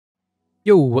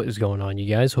Yo, what is going on, you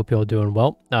guys? Hope you're all doing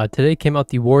well. Today came out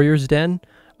the Warriors Den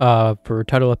for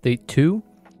Title Update 2.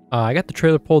 I got the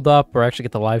trailer pulled up, or actually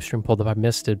get the live stream pulled up. I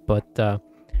missed it, but I'm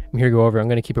here to go over. I'm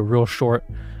going to keep it real short.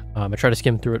 I try to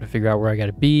skim through it to figure out where I got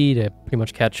to be to pretty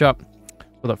much catch up.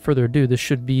 Without further ado, this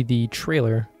should be the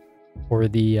trailer for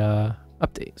the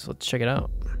update. So let's check it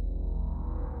out.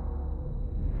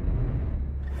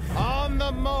 On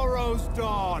the morrow's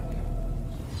dawn,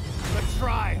 the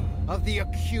trial of the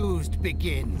accused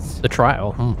begins. The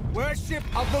trial. Worship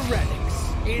of the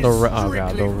relics is Oh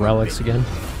god, the relics again.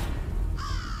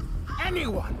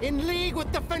 Anyone in league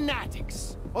with the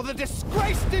fanatics or the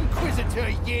disgraced Inquisitor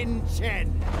Yin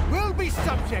Chen will be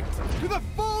subject to the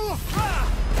full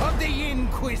wrath of the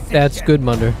Inquisition. That's good,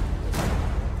 Munder.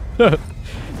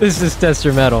 This is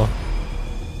Tester Metal.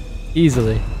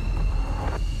 Easily.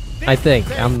 I think.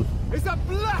 I'm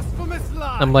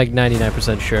like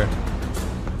 99% sure.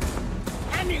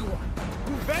 Anyone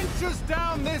who ventures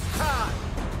down this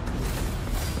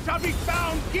path shall be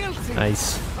found guilty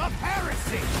of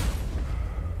heresy.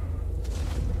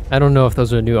 I don't know if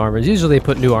those are new armors. Usually they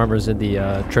put new armors in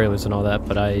the trailers and all that,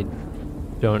 but I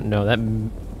don't know. That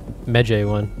Medjay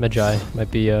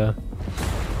might be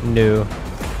new.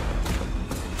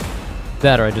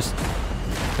 That or I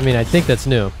mean, I think that's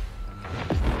new.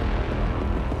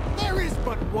 There is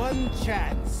but one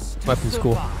chance to Weapon's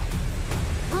cool.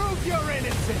 Prove your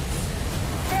innocence.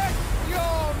 Get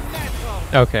your metal.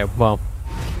 Okay, well.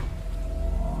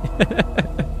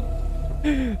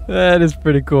 That is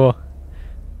pretty cool.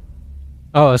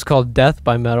 Oh, it's called Death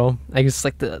by Metal. I guess it's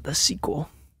like the sequel.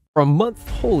 For a month?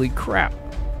 Holy crap.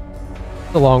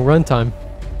 It's a long runtime.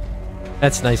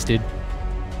 That's nice, dude.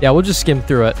 Yeah, we'll just skim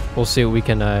through it. We'll see what we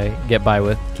can get by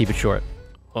with. Keep it short.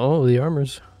 Oh, the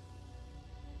armors.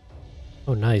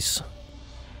 Oh, nice. I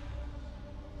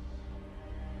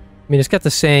mean, it's got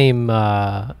the same,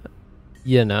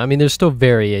 you know, I mean, there's still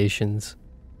variations.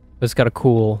 But it's got a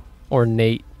cool,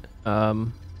 ornate,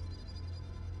 pattern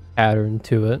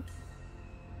to it.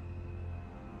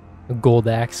 A gold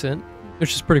accent,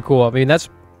 which is pretty cool. I mean,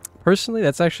 personally,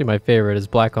 that's actually my favorite, is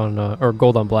black on, or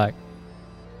gold on black.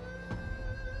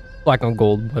 Black on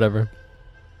gold, whatever.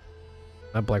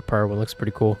 That Black Power one looks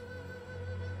pretty cool.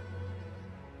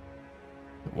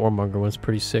 The Warmonger one's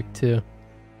pretty sick, too.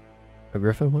 A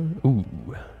Griffin one? Ooh.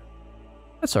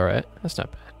 That's alright. That's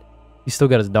not bad. He's still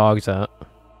got his dogs out.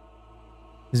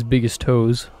 His biggest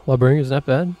toes. Lubbering is not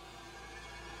bad.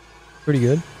 Pretty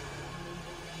good.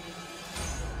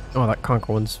 Oh, that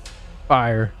Conquer one's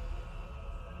fire.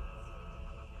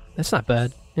 That's not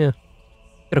bad. Yeah.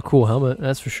 Got a cool helmet,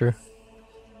 that's for sure.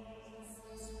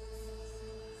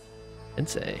 I'd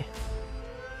say.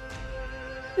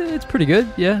 It's pretty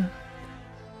good, yeah.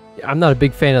 I'm not a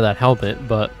big fan of that helmet,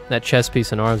 but that chest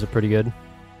piece and arms are pretty good.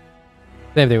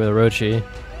 Same thing with Orochi.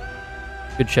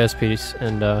 Good chest piece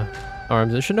and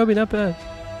arms. It should not be not bad.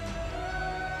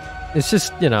 It's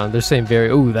just, you know, they're saying very...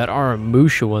 Ooh, that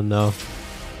Aramusha one, though.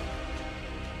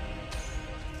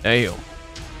 Damn.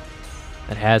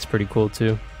 That hat's pretty cool,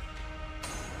 too.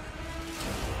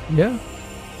 Yeah.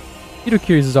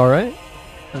 Hitokiri's is alright.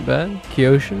 Not bad.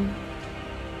 Kyoshin.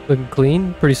 Looking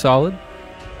clean. Pretty solid.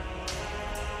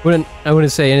 I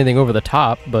wouldn't say anything over the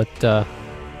top, but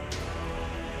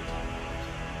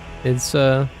it's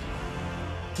yeah,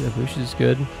 Bushi's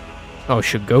good. Oh,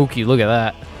 Shigoki, look at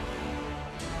that.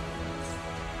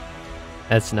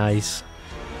 That's nice.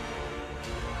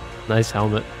 Nice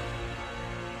helmet.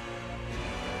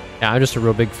 Yeah, I'm just a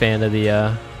real big fan of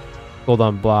the gold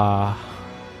on blah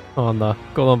on the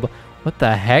gold on blah. What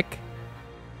the heck?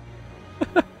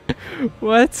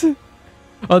 What?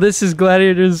 Oh, this is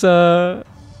Gladiator's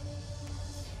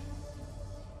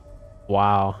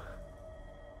wow.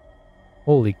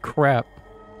 Holy crap.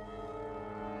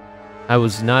 I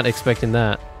was not expecting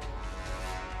that.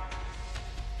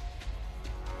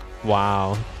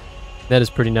 Wow. That is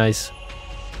pretty nice.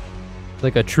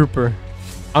 Like a trooper.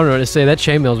 I don't know what to say. That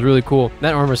chainmail is really cool.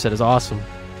 That armor set is awesome.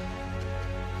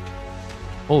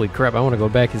 Holy crap, I want to go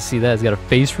back and see that. It's got a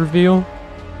face reveal.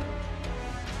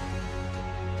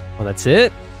 Oh, that's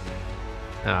it?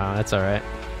 Ah, that's alright.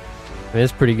 I mean,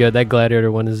 it's pretty good. That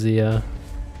Gladiator one is the,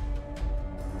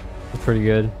 pretty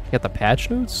good. You got the patch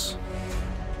notes?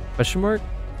 Question mark?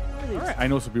 All right. I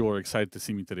know some people are excited to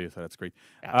see me today, so that's great.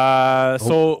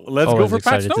 So let's go for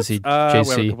patch notes. To see we have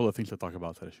JC. a couple of things to talk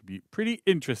about, so that should be pretty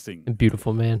interesting.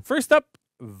 Beautiful, man. First up,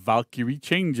 Valkyrie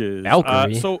changes.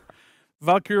 Valkyrie? So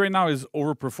Valkyrie right now is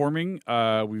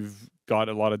overperforming. We've got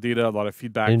a lot of data, a lot of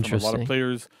feedback from a lot of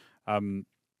players.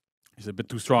 She's a bit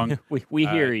too strong. we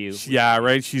hear you. Yeah,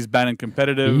 right. She's bad and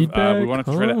competitive. We wanted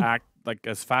to try to like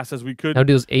as fast as we could. Now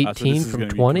deals So 18 this is from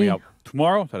gonna be 20. coming out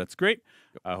tomorrow, so that's great.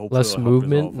 Hopefully Less it'll help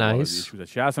movement, resolve a lot of the nice. issues that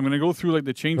she has. I'm going to go through like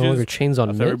the No changes. longer chains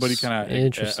on So everybody miss. kind of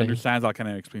Interesting. understands. I'll kind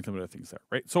of explain some of the things there,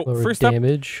 right? So Lower first up,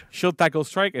 damage. shield tackle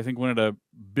strike. I think one of the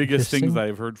biggest things Interesting. that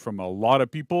I've heard from a lot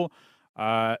of people.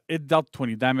 It dealt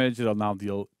 20 damage. It'll now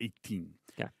deal 18.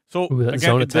 Yeah. So Ooh, that again,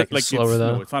 zone it attack like is slower it's,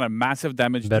 though. it's not a massive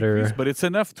damage Better. decrease, but it's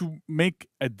enough to make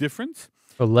a difference.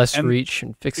 For less And reach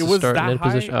and fix It the was start that and end high,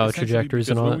 position. Oh, essentially, trajectories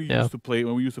and because all when that. we Yeah.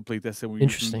 used to play this, and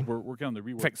Interesting. we're working on the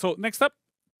rework. So next up,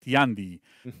 Tiandi.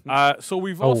 So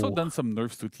we've also Oh. done some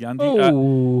nerfs to Tiandi.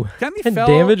 Oh, Tiandi 10 fell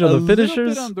damage on a the little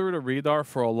finishers? bit under the radar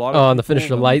for a lot of Oh, on the people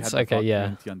finisher when we lights? had the Okay, Valkyrie yeah.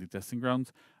 and Tiandi testing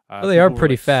grounds. Well, they are People were,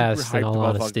 pretty like, super fast, in hyped all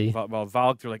about honesty. About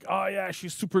Valk. They're like, oh yeah,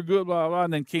 she's super good, blah blah,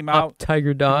 and then came Up out.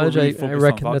 Tiger dodge. really I focused on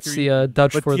reckon that's Valkyrie. the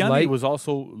dodge But for the Tiandi light. was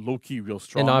also low key real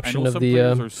strong. option I know of some the,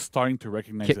 players are starting to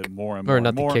recognize kick. it more and more. Or and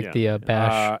not the more. kick, the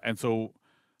bash. And so,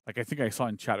 like I think I saw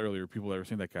in chat earlier, people that were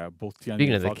saying like both Tiandi Speaking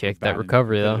and of the Valk were kick, bad that in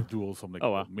recovery, though. competitive duels. So I'm like,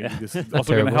 Oh, wow. maybe Yeah. this is Not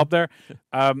also going to terrible. help there.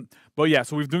 But yeah,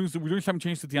 so we're doing some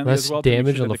changes to Tiandi Less as well. to make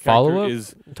damage sure on that the character follow-up?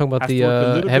 is I'm talking about has to work a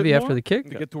the little heavy bit after more the kick.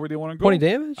 to get to where they want to go. 20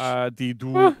 damage. They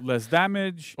do Huh. less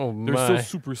damage. Oh They're still my.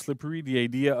 super slippery. The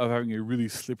idea of having a really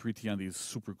slippery Tiandi is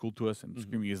super cool to us, and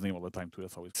screaming his name all the time to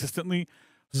us always consistently.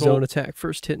 So Zone attack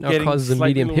first hit now getting causes a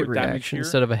slightly medium hit lower damage reaction here,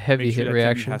 instead of a heavy make sure hit that Tiandi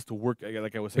reaction. has to work,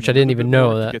 like I was saying, Which a I didn't little even bit more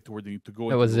know to that. get to where they need to go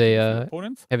That and was to go a, against their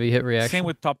opponents. Heavy hit reaction. Same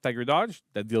with top Tiger dodge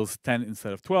that deals 10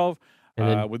 instead of 12. And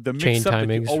then With the chain mix up that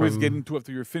you timings always get from into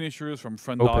after your finishers from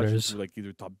front openers. dodge to like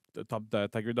either top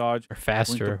Tiger dodge, or going to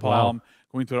faster. palm, Wow.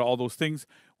 going to all those things.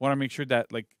 Want to make sure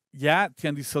that like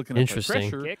Tiandi still can apply Interesting.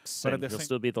 pressure. Kicks, But at and the he'll same-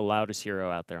 still be the loudest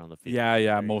hero out there on the field. Yeah,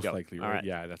 There you most go. likely. All Right? right.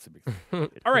 Yeah, that's a big thing.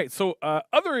 All right, so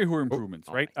other Ehu improvements,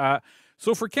 all right?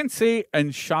 So for Kensei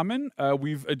and Shaman,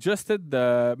 we've adjusted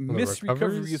the miss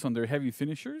recoveries recoveries? on their heavy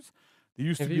finishers. They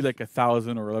used to be Heavy- like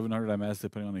 1,000 or 1,100 MS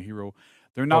depending on the hero.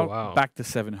 They're now wow. back to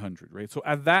 700, right? So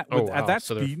at that Oh, at wow. that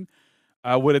So they're- speed,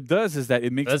 what it does is that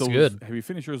it makes That's those good. heavy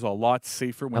finishers a lot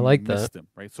safer when like you miss that. them,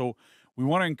 right? So we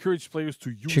want to encourage players to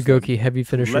use them Shigoki heavy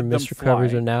finisher let miss them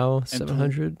recoveries fly are now and to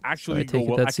 700. actually take go, it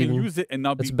well, I that's can even- use it and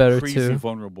not that's be better crazy too.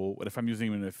 vulnerable. But if I'm using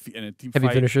them in a team Heavy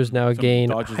fight, finishers now somebody gain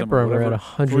dodges them hyper or armor at whatever.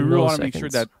 100 So we really milliseconds. want to make sure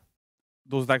that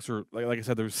those attacks are, like I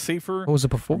said, they're safer, What was it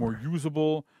they're before? more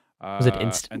usable. Was it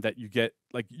instant? And that you get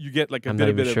a I'm not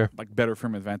even bit sure. of like better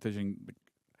frame advantage, and like,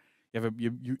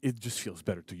 it just feels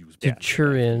better to use. Yeah.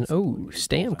 Turin. Simple, Oh, it goes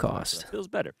stam down cost. Feels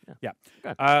better. Yeah.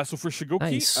 So for Shigoki,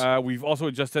 Nice. we've also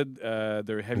adjusted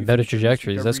their heavy And better finisher miss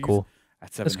trajectories. That's recoveries cool.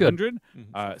 at That's good. 700.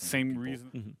 Mhm. Same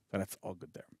reason. Mhm. That's all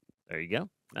good there. There you go.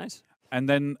 Nice. And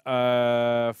then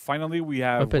finally we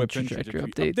have Weapon weapon trajectory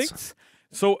trajectory updates. updates.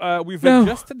 So we've No.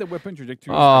 adjusted the weapon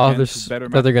trajectory. Oh, again there's- to better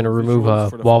thought they're match gonna the remove, visuals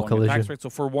for the wall following attacks, collision. right? So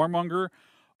for Warmonger,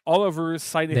 all of our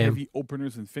side Damn. heavy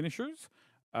openers and finishers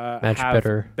Match have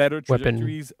better weapon.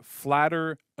 trajectories,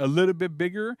 flatter, a little bit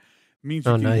bigger, means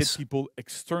you Oh, can nice. hit people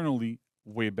externally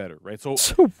way better, right? So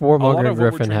So a lot Warmonger of and what we're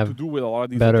Griffin trying to have do with a lot of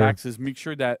these better attacks is make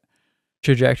sure that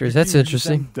trajectories. you That's can use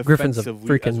interesting. them Griffin's a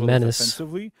defensively as freaking well as menace.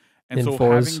 offensively. And in so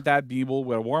fours. having that be able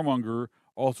with a Warmonger,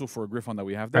 also for a Griffon that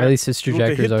we have Or there, at least his to be able to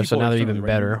trajectories hit are, so people now they're externally, even right?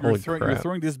 better. You're Holy throwing, You're crap.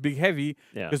 throwing this big heavy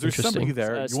Yeah. because there's somebody Interesting.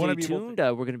 there. You want to Stay be able tuned. to,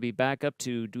 We're going to be back up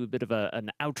to do a bit of an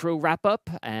outro wrap up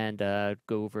and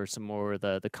go over some more of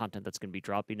the content that's going to be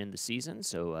dropping in the season.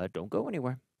 So don't go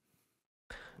anywhere.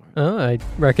 I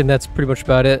reckon that's pretty much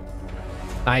about it.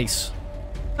 Nice.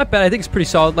 Not bad. I think it's pretty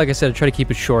solid. Like I said, I try to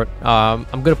keep it short. I'm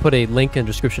going to put a link in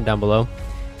the description down below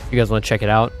if you guys want to check it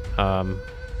out.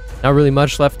 Not really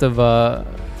much left of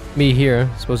me here.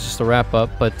 I suppose just a wrap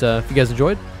up. But if you guys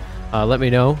enjoyed, let me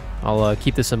know. I'll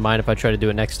keep this in mind if I try to do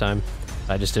it next time.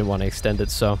 I just didn't want to extend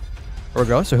it. So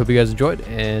regardless, I hope you guys enjoyed.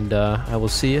 And I will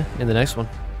see you in the next one.